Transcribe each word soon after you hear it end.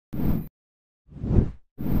The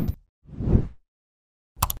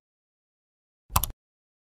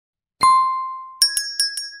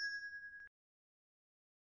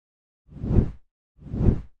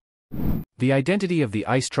identity of the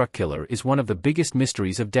ice truck killer is one of the biggest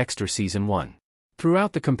mysteries of Dexter Season 1.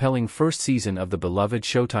 Throughout the compelling first season of the beloved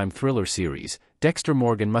Showtime thriller series, Dexter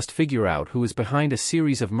Morgan must figure out who is behind a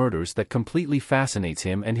series of murders that completely fascinates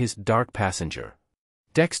him and his dark passenger.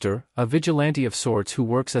 Dexter, a vigilante of sorts who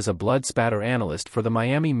works as a blood spatter analyst for the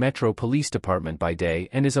Miami Metro Police Department by day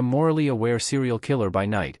and is a morally aware serial killer by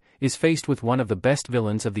night, is faced with one of the best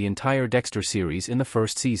villains of the entire Dexter series in the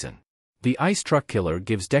first season. The ice truck killer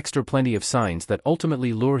gives Dexter plenty of signs that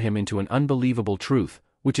ultimately lure him into an unbelievable truth,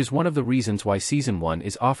 which is one of the reasons why Season 1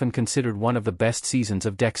 is often considered one of the best seasons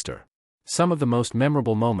of Dexter. Some of the most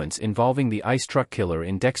memorable moments involving the ice truck killer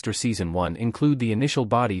in Dexter Season 1 include the initial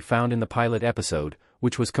body found in the pilot episode,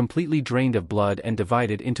 which was completely drained of blood and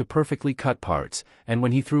divided into perfectly cut parts, and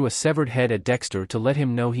when he threw a severed head at Dexter to let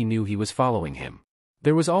him know he knew he was following him.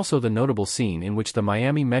 There was also the notable scene in which the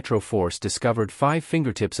Miami Metro Force discovered 5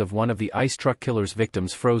 fingertips of one of the ice truck killer's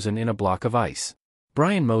victims frozen in a block of ice.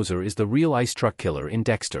 Brian Moser is the real ice truck killer in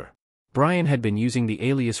Dexter. Brian had been using the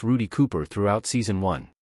alias Rudy Cooper throughout Season 1.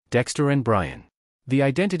 Dexter and Brian. The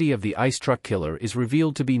identity of the ice truck killer is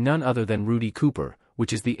revealed to be none other than Rudy Cooper,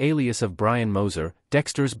 which is the alias of Brian Moser,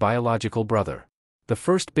 Dexter's biological brother. The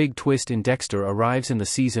first big twist in Dexter arrives in the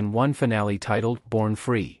Season 1 finale titled Born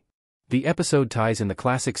Free. The episode ties in the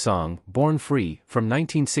classic song, Born Free, from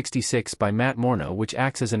 1966 by Matt Morno, which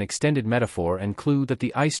acts as an extended metaphor and clue that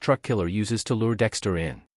the ice truck killer uses to lure Dexter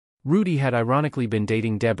in. Rudy had ironically been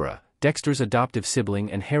dating Deborah, Dexter's adoptive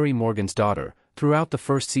sibling and Harry Morgan's daughter, throughout the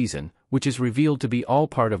first season, which is revealed to be all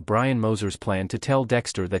part of Brian Moser's plan to tell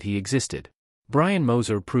Dexter that he existed. Brian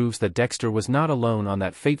Moser proves that Dexter was not alone on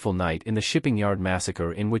that fateful night in the shipping yard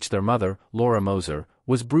massacre in which their mother, Laura Moser,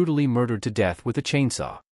 was brutally murdered to death with a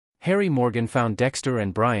chainsaw. Harry Morgan found Dexter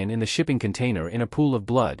and Brian in the shipping container in a pool of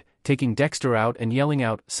blood, taking Dexter out and yelling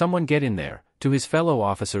out, "Someone get in there," to his fellow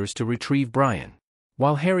officers to retrieve Brian.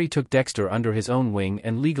 While Harry took Dexter under his own wing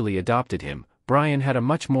and legally adopted him, Brian had a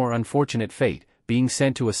much more unfortunate fate, being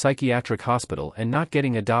sent to a psychiatric hospital and not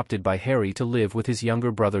getting adopted by Harry to live with his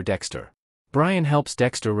younger brother Dexter. Brian helps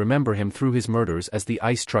Dexter remember him through his murders as the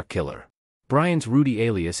ice truck killer. Brian's Rudy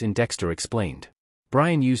alias in Dexter explained.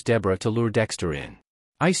 Brian used Deborah to lure Dexter in.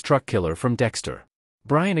 Ice truck killer from Dexter.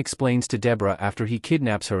 Brian explains to Deborah after he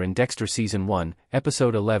kidnaps her in Dexter Season 1,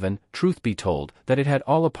 Episode 11, Truth Be Told, that it had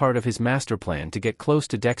all a part of his master plan to get close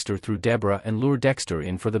to Dexter through Deborah and lure Dexter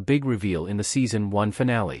in for the big reveal in the Season 1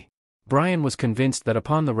 finale. Brian was convinced that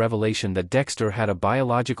upon the revelation that Dexter had a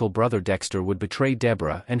biological brother, Dexter would betray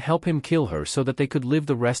Deborah and help him kill her so that they could live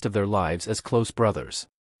the rest of their lives as close brothers.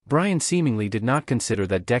 Brian seemingly did not consider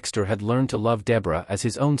that Dexter had learned to love Deborah as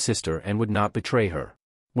his own sister and would not betray her.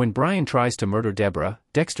 When Brian tries to murder Deborah,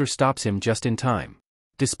 Dexter stops him just in time.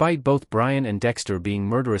 Despite both Brian and Dexter being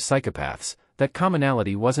murderous psychopaths, that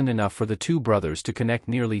commonality wasn't enough for the two brothers to connect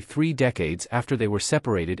nearly 3 decades after they were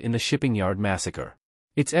separated in the shipping yard massacre.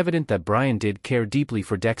 It's evident that Brian did care deeply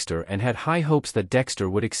for Dexter and had high hopes that Dexter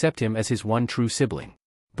would accept him as his one true sibling.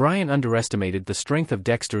 Brian underestimated the strength of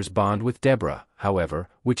Dexter's bond with Deborah, however,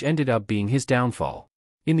 which ended up being his downfall.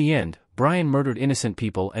 In the end, Brian murdered innocent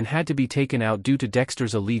people and had to be taken out due to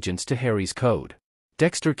Dexter's allegiance to Harry's code.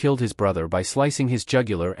 Dexter killed his brother by slicing his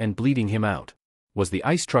jugular and bleeding him out. Was the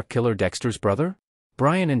ice truck killer Dexter's brother?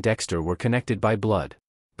 Brian and Dexter were connected by blood.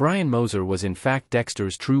 Brian Moser was in fact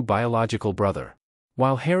Dexter's true biological brother.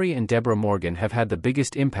 While Harry and Deborah Morgan have had the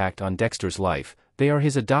biggest impact on Dexter's life, they are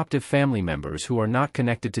his adoptive family members who are not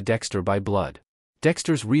connected to Dexter by blood.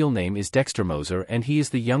 Dexter's real name is Dexter Moser and he is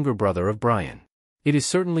the younger brother of Brian. It is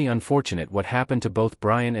certainly unfortunate what happened to both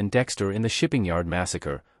Brian and Dexter in the shipping yard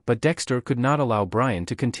massacre, but Dexter could not allow Brian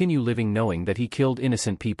to continue living knowing that he killed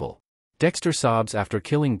innocent people. Dexter sobs after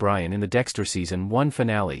killing Brian in the Dexter Season 1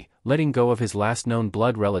 finale, letting go of his last known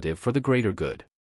blood relative for the greater good.